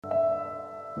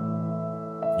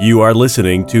You are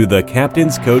listening to the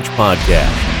Captain's Coach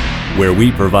Podcast, where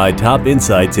we provide top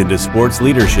insights into sports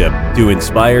leadership to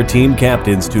inspire team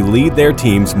captains to lead their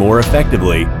teams more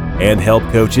effectively and help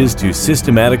coaches to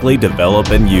systematically develop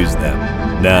and use them.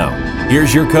 Now,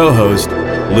 here's your co-host,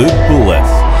 Luke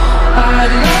Poulos.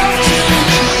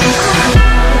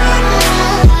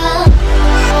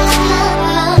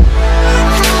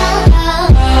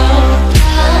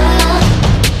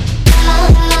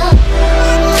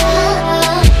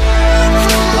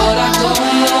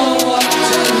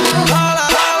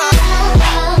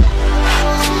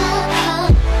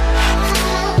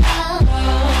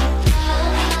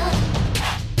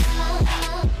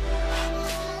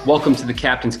 Welcome to the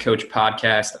Captain's Coach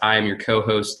Podcast. I am your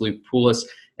co-host, Luke Poulos,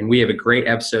 and we have a great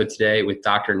episode today with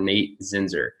Dr. Nate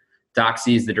Zinzer. Doc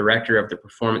Z is the director of the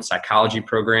Performance Psychology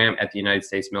program at the United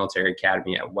States Military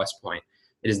Academy at West Point.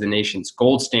 It is the nation's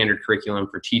gold standard curriculum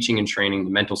for teaching and training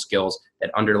the mental skills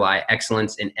that underlie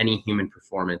excellence in any human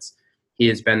performance. He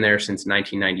has been there since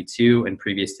 1992, and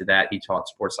previous to that, he taught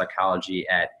sports psychology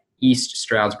at East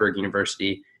Stroudsburg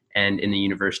University and in the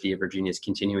University of Virginia's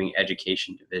Continuing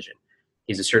Education Division.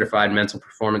 He's a certified mental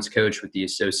performance coach with the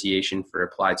Association for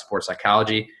Applied Sports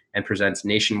Psychology and presents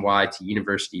nationwide to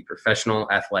university, professional,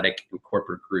 athletic, and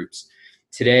corporate groups.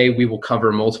 Today, we will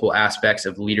cover multiple aspects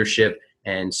of leadership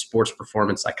and sports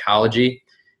performance psychology,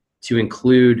 to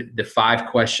include the 5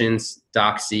 questions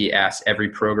Doc Z asks every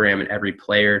program and every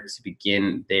player to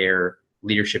begin their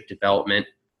leadership development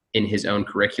in his own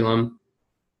curriculum.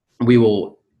 We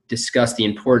will discuss the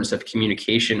importance of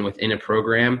communication within a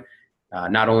program,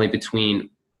 not only between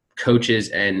coaches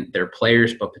and their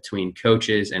players, but between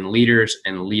coaches and leaders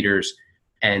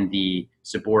and the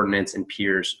subordinates and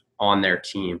peers on their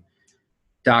team.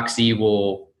 Doc Z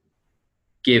will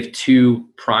give 2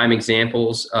 prime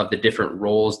examples of the different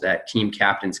roles that team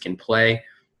captains can play.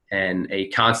 And a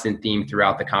constant theme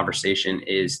throughout the conversation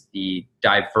is the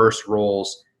diverse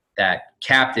roles that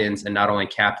captains, and not only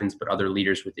captains, but other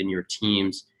leaders within your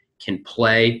teams can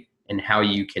play, and how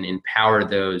you can empower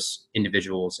those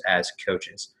individuals as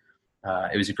coaches.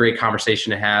 It was a great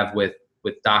conversation to have with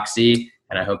Doc Z,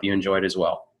 and I hope you enjoyed as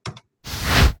well.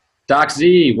 Doc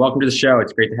Z, welcome to the show.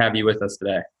 It's great to have you with us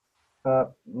today.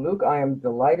 Luke, I am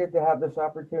delighted to have this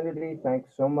opportunity. Thanks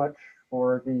so much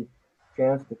for the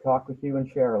chance to talk with you and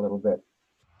share a little bit.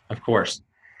 Of course.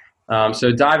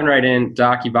 So diving right in,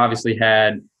 Doc, you've obviously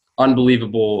had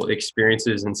unbelievable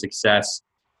experiences and success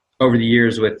over the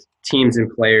years with teams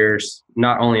and players,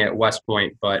 not only at West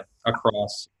Point, but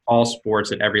across all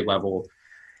sports at every level.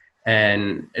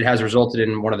 And it has resulted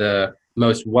in one of the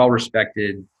most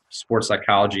well-respected sports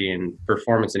psychology and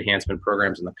performance enhancement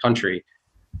programs in the country.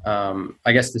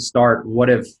 I guess to start, what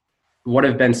have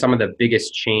been some of the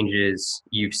biggest changes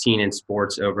you've seen in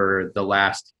sports over the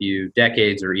last few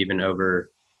decades, or even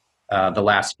over the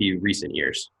last few recent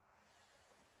years?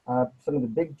 Some of the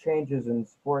big changes in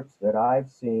sports that I've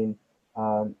seen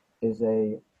is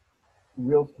a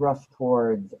real thrust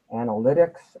towards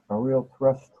analytics, a real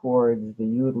thrust towards the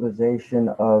utilization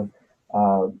of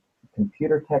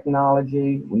computer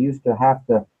technology. We used to have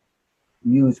to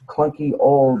use clunky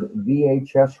old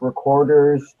VHS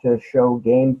recorders to show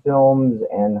game films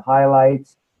and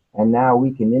highlights, and now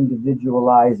we can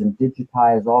individualize and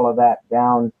digitize all of that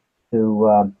down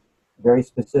to very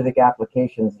specific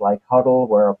applications like Huddle,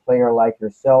 where a player like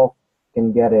yourself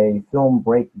can get a film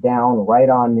breakdown right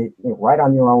on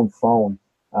your own phone.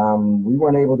 We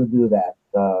weren't able to do that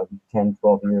 10,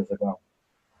 12 years ago.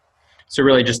 So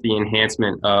really just the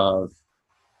enhancement of,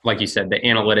 like you said, the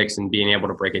analytics and being able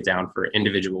to break it down for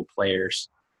individual players.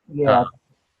 Yeah,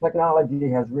 technology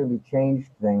has really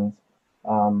changed things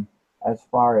as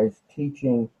far as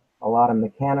teaching a lot of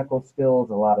mechanical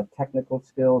skills, a lot of technical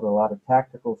skills, a lot of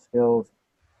tactical skills.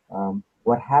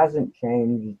 What hasn't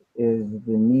changed is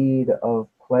the need of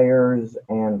players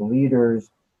and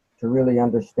leaders to really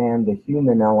understand the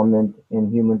human element in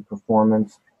human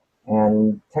performance.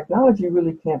 And technology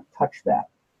really can't touch that.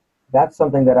 That's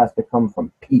something that has to come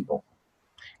from people.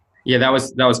 Yeah, that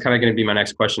was kind of going to be my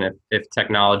next question. If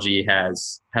technology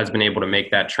has been able to make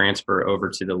that transfer over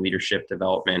to the leadership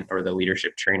development or the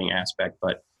leadership training aspect,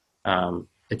 but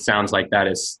it sounds like that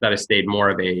has stayed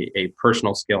more of a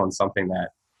personal skill and something that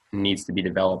needs to be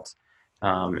developed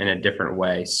in a different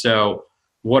way. So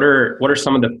what are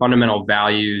some of the fundamental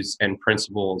values and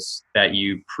principles that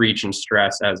you preach and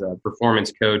stress as a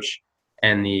performance coach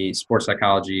and the sports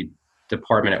psychology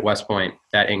department at West Point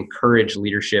that encourage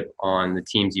leadership on the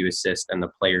teams you assist and the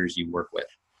players you work with?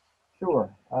 Sure.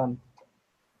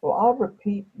 Well, I'll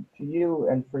repeat to you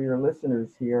and for your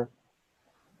listeners here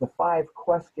the 5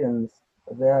 questions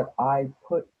that I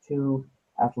put to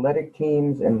athletic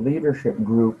teams and leadership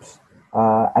groups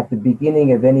at the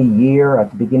beginning of any year, at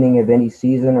the beginning of any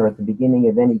season, or at the beginning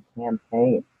of any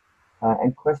campaign.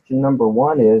 And question number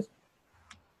one is,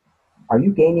 are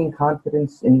you gaining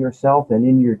confidence in yourself and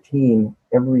in your team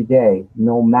every day,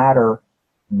 no matter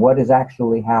what is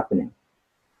actually happening?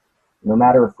 No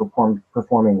matter if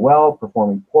performing well,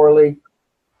 performing poorly,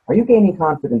 are you gaining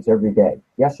confidence every day?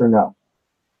 Yes or no?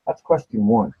 That's question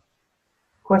one.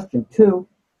 Question two,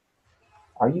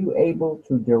 are you able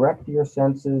to direct your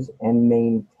senses and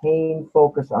maintain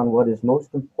focus on what is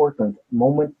most important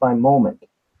moment by moment?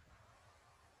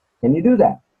 Can you do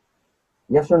that?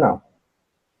 Yes or no?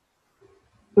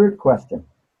 Third question,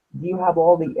 do you have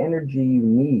all the energy you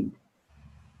need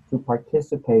to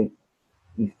participate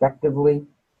effectively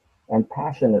and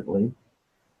passionately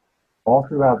all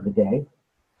throughout the day,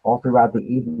 all throughout the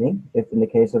evening? If in the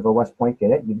case of a West Point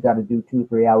cadet, you've got to do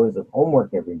 2-3 hours of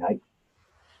homework every night.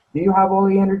 Do you have all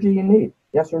the energy you need?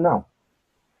 Yes or no?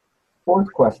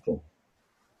 Fourth question,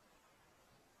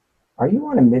 are you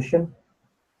on a mission?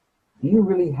 Do you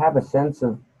really have a sense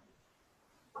of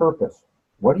purpose?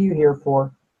 What are you here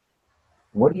for?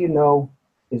 What do you know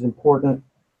is important?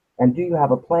 And do you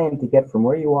have a plan to get from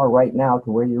where you are right now to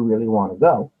where you really want to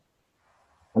go?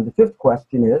 And the fifth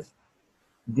question is,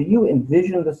 do you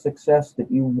envision the success that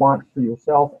you want for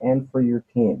yourself and for your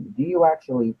team? Do you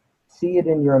actually see it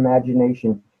in your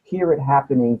imagination, hear it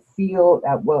happening, feel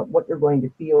what you're going to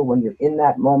feel when you're in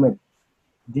that moment?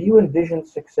 Do you envision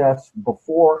success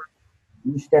before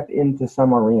you step into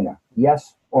some arena?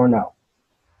 Yes or no?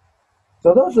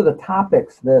 So those are the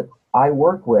topics that I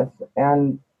work with,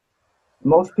 and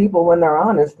most people, when they're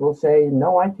honest, will say,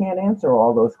 no, I can't answer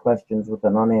all those questions with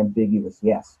an unambiguous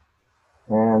yes.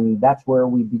 And that's where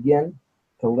we begin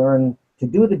to learn to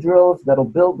do the drills that'll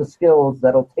build the skills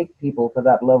that'll take people to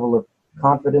that level of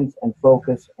confidence and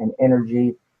focus and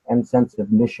energy and sense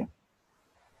of mission.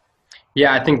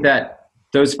 Yeah, I think that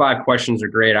those 5 questions are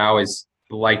great. I always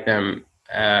liked them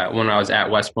when I was at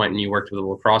West Point and you worked with a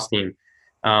lacrosse team.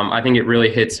 I think it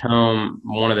really hits home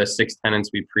one of the 6 tenets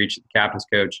we preach at the captain's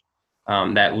coach,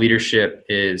 that leadership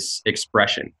is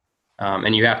expression.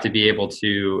 And you have to be able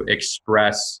to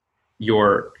express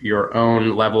your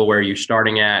own level, where you're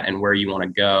starting at and where you want to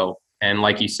go. And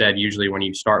like you said, usually when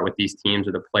you start with these teams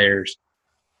or the players,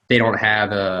 they don't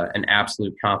have an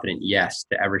absolute confident yes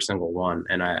to every single one.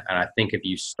 And I think if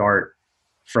you start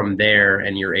from there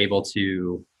and you're able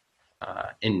to,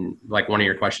 in like one of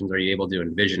your questions, are you able to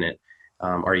envision it?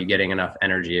 Are you getting enough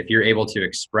energy? If you're able to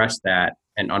express that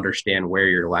and understand where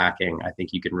you're lacking, I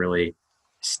think you can really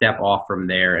step off from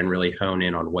there and really hone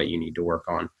in on what you need to work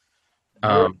on.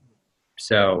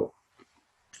 So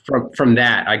from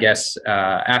that, I guess,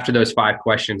 after those 5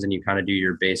 questions and you kind of do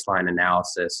your baseline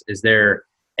analysis, is there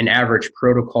an average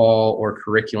protocol or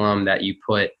curriculum that you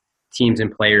put teams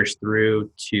and players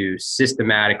through to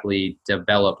systematically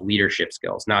develop leadership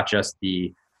skills, not just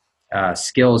the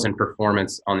skills and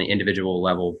performance on the individual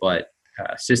level, but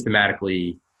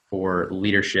systematically for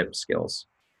leadership skills?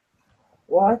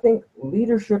 Well, I think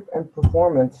leadership and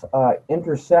performance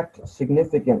intersect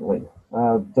significantly.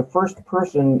 The first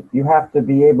person you have to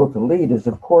be able to lead is,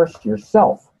 of course,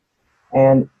 yourself.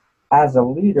 And as a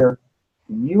leader,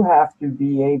 you have to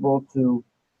be able to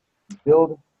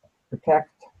build,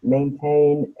 protect,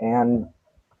 maintain, and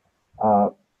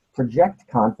project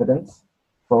confidence,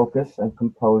 focus, and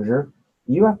composure.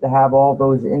 You have to have all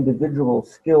those individual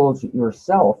skills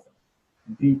yourself,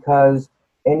 because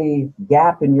any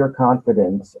gap in your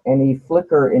confidence, any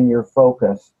flicker in your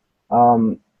focus,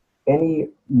 any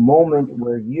moment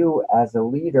where you as a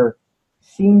leader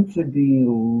seem to be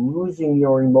losing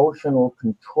your emotional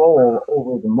control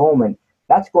over the moment,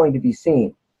 that's going to be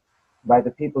seen by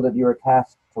the people that you're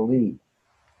tasked to lead.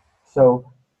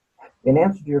 So in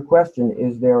answer to your question,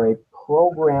 is there a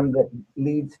program that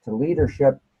leads to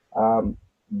leadership?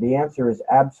 The answer is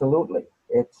absolutely.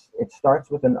 It starts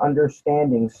with an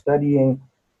understanding, studying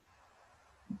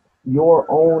your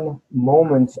own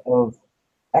moments of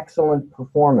excellent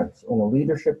performance in a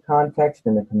leadership context,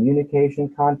 in a communication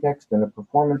context, in a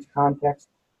performance context.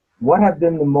 What have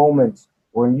been the moments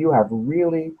when you have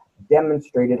really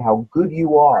demonstrated how good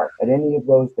you are at any of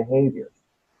those behaviors?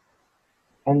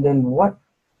 And then what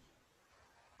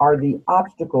are the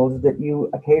obstacles that you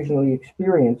occasionally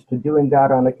experience to doing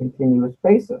that on a continuous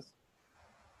basis?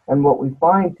 And what we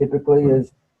find typically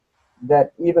is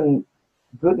that even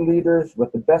good leaders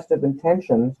with the best of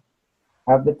intentions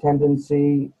have the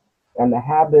tendency and the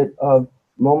habit of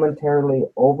momentarily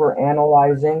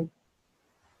overanalyzing,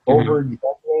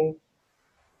 overjudging,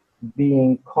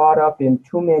 being caught up in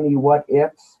too many what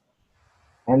ifs,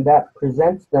 and that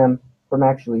presents them from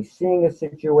actually seeing a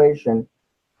situation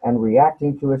and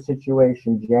reacting to a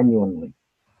situation genuinely.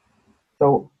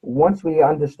 So once we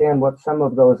understand what some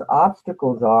of those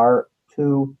obstacles are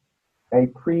to a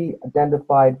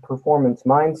pre-identified performance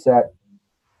mindset,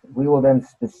 we will then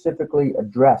specifically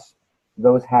address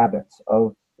those habits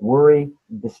of worry,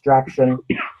 distraction,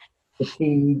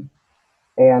 fatigue,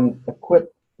 and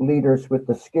equip leaders with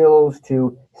the skills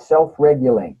to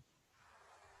self-regulate.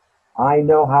 I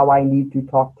know how I need to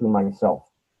talk to myself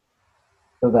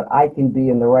so that I can be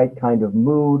in the right kind of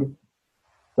mood,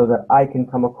 so that I can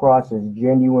come across as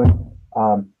genuine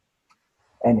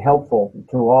and helpful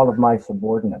to all of my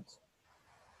subordinates.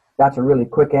 That's a really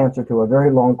quick answer to a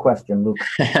very long question, Luke.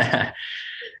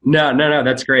 No,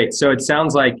 that's great. So it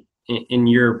sounds like in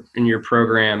your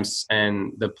programs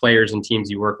and the players and teams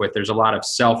you work with, there's a lot of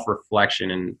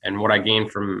self-reflection, and what I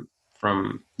gained from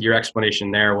your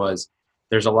explanation there was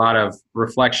there's a lot of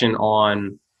reflection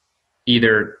on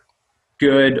either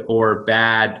good or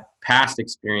bad past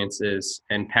experiences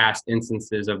and past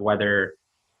instances of whether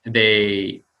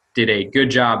they did a good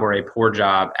job or a poor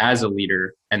job as a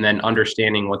leader, and then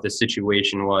understanding what the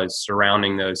situation was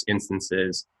surrounding those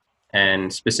instances,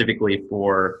 and specifically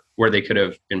for where they could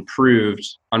have improved,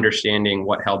 understanding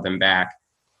what held them back,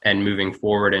 and moving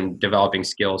forward and developing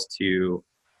skills to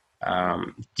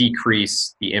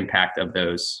decrease the impact of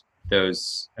those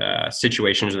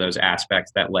situations or those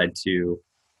aspects that led to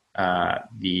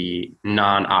the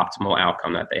non-optimal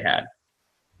outcome that they had.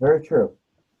 Very true.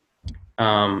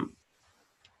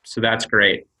 So that's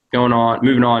great.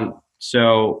 Moving on.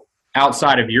 So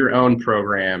outside of your own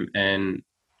program and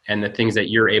the things that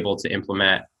you're able to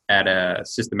implement at a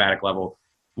systematic level,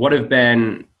 what have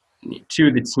been two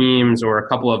of the teams or a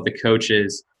couple of the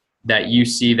coaches that you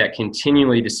see that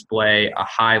continually display a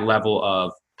high level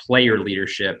of player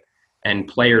leadership and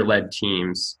player-led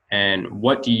teams? And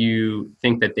what do you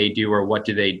think that they do, or what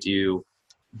do they do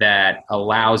that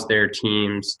allows their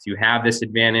teams to have this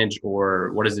advantage,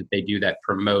 or what is it they do that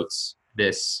promotes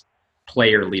this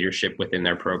player leadership within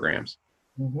their programs?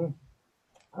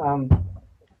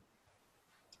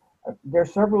 There are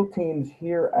several teams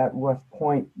here at West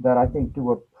Point that I think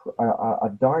do a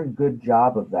darn good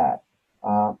job of that.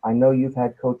 I know you've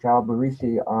had Coach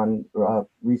Alberisi on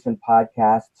recent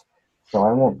podcasts, so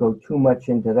I won't go too much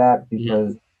into that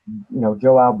because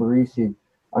Joe Alberisi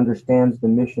understands the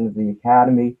mission of the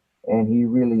academy, and he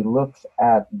really looks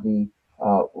at the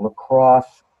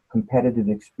lacrosse competitive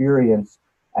experience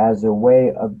as a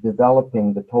way of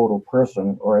developing the total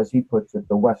person, or as he puts it,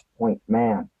 the West Point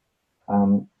man.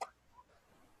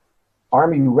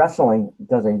 Army Wrestling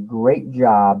does a great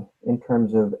job in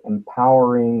terms of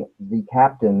empowering the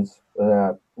captains.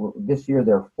 This year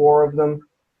there are 4 of them,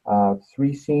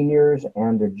 3 seniors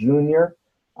and a junior.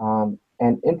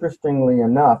 And interestingly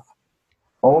enough,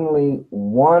 only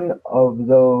one of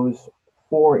those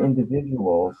 4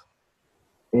 individuals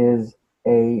is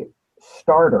a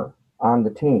starter on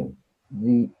the team.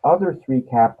 The other 3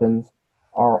 captains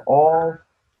are all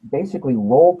basically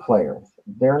role players.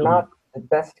 They're not the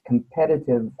best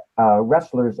competitive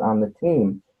wrestlers on the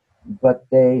team, but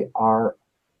they are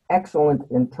excellent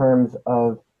in terms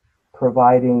of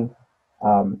providing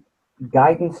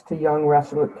guidance to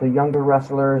younger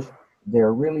wrestlers.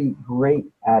 They're really great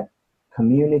at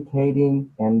communicating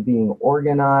and being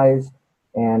organized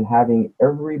and having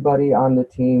everybody on the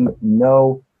team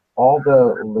know all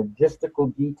the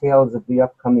logistical details of the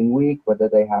upcoming week, whether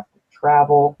they have to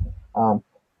travel.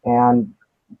 And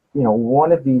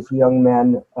one of these young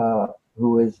men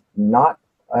who is not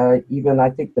even, I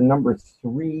think, the number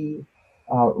 3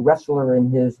 wrestler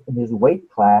in his weight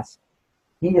class,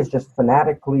 he is just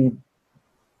fanatically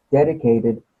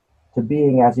dedicated to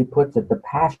being, as he puts it, the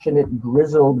passionate,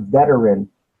 grizzled veteran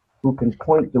who can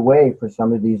point the way for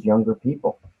some of these younger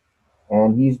people.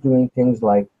 And he's doing things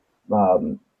like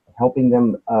helping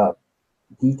them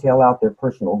detail out their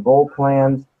personal goal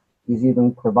plans. He's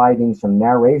even providing some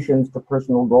narrations to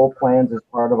personal goal plans as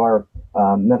part of our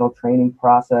mental training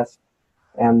process.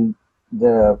 And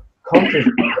the coaches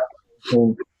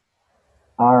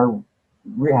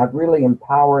have really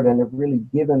empowered and have really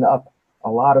given up a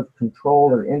lot of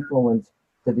control or influence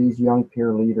to these young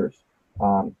peer leaders.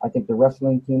 I think the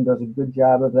wrestling team does a good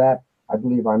job of that. I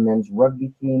believe our men's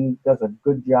rugby team does a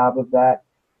good job of that.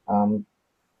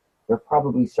 There are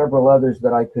probably several others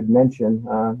that I could mention,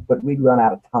 but we'd run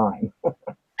out of time.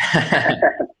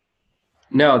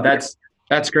 No,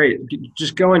 that's great.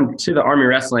 Just going to the Army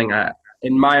Wrestling,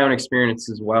 in my own experience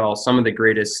as well, some of the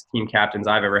greatest team captains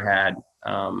I've ever had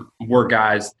were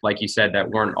guys, like you said, that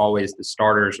weren't always the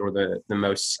starters or the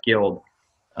most skilled.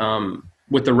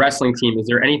 with the wrestling team, is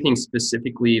there anything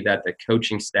specifically that the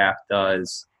coaching staff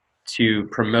does to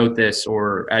promote this,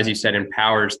 or as you said,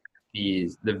 empowers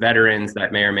the veterans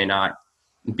that may or may not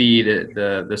be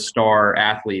the star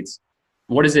athletes?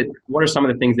 What are some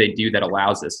of the things they do that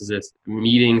allows this? Is this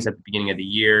meetings at the beginning of the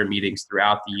year, meetings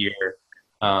throughout the year?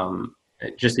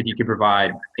 Just if you could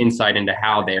provide insight into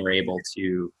how they are able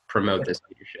to promote this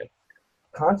leadership.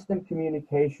 Constant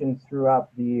communication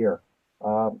throughout the year,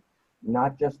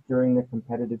 not just during the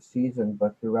competitive season,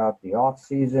 but throughout the off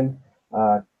season,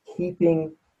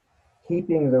 keeping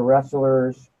the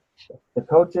wrestlers, the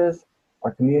coaches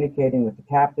are communicating with the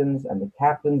captains, and the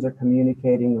captains are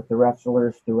communicating with the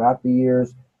wrestlers throughout the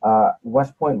years.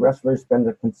 West Point wrestlers spend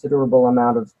a considerable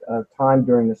amount of time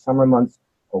during the summer months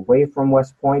away from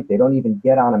West Point. They don't even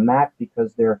get on a mat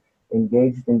because they're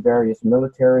engaged in various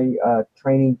military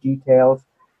training details.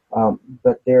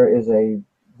 But there is a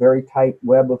very tight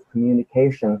web of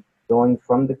communication going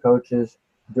from the coaches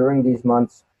during these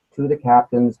months to the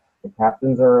captains. The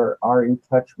captains are in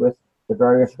touch with the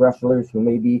various wrestlers who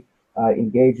may be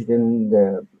engaged in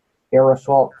the air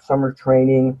assault summer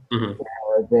training. Mm-hmm.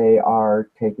 Or they are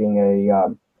taking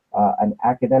an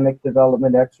academic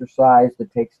development exercise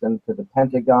that takes them to the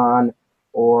Pentagon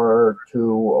or to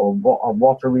a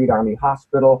Walter Reed Army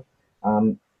Hospital.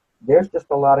 There's just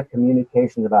a lot of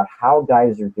communications about how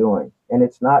guys are doing. And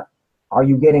it's not, are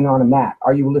you getting on a mat?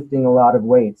 Are you lifting a lot of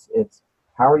weights? It's,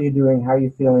 how are you doing? How are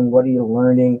you feeling? What are you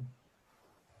learning?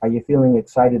 Are you feeling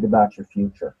excited about your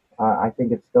future? I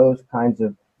think it's those kinds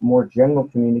of more general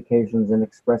communications and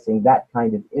expressing that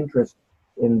kind of interest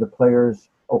in the players'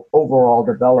 overall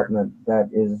development that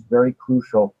is very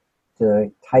crucial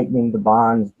to tightening the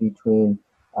bonds between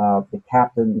the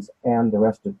captains and the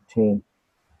rest of the team.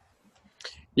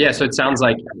 Yeah, so it sounds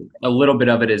like a little bit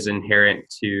of it is inherent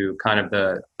to kind of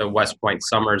the West Point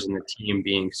summers and the team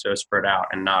being so spread out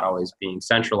and not always being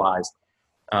centralized,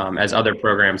 as other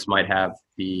programs might have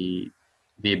the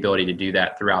ability to do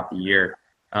that throughout the year.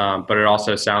 But it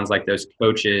also sounds like those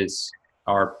coaches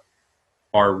are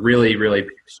really, really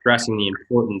stressing the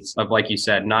importance of, like you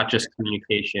said, not just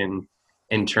communication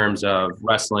in terms of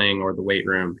wrestling or the weight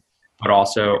room, but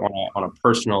also on a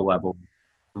personal level,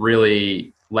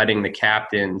 really letting the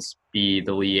captains be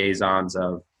the liaisons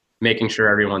of making sure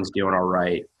everyone's doing all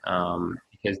right,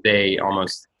 because they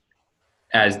almost,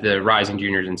 as the rising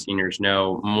juniors and seniors,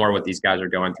 know more what these guys are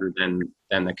going through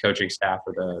than the coaching staff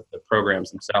or the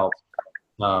programs themselves.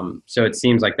 So it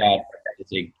seems like that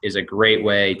is a great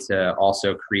way to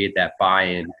also create that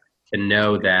buy-in, to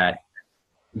know that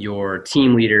your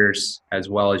team leaders as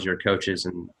well as your coaches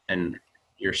and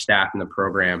your staff in the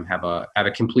program have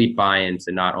a complete buy-in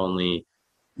to not only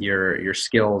your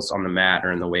skills on the mat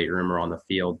or in the weight room or on the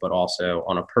field, but also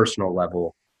on a personal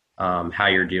level, how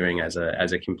you're doing as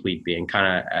a complete being.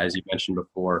 Kind of, as you mentioned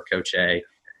before, Coach A,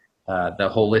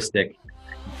 the holistic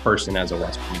person as a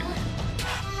West Point.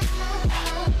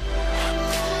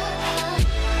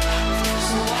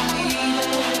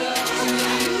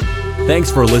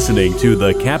 Thanks for listening to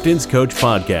the Captain's Coach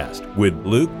Podcast with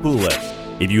Luke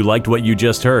Poulos. If you liked what you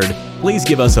just heard, please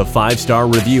give us a 5-star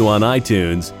review on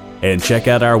iTunes and check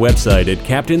out our website at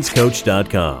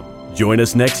captainscoach.com. Join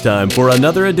us next time for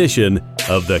another edition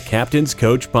of the Captain's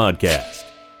Coach Podcast.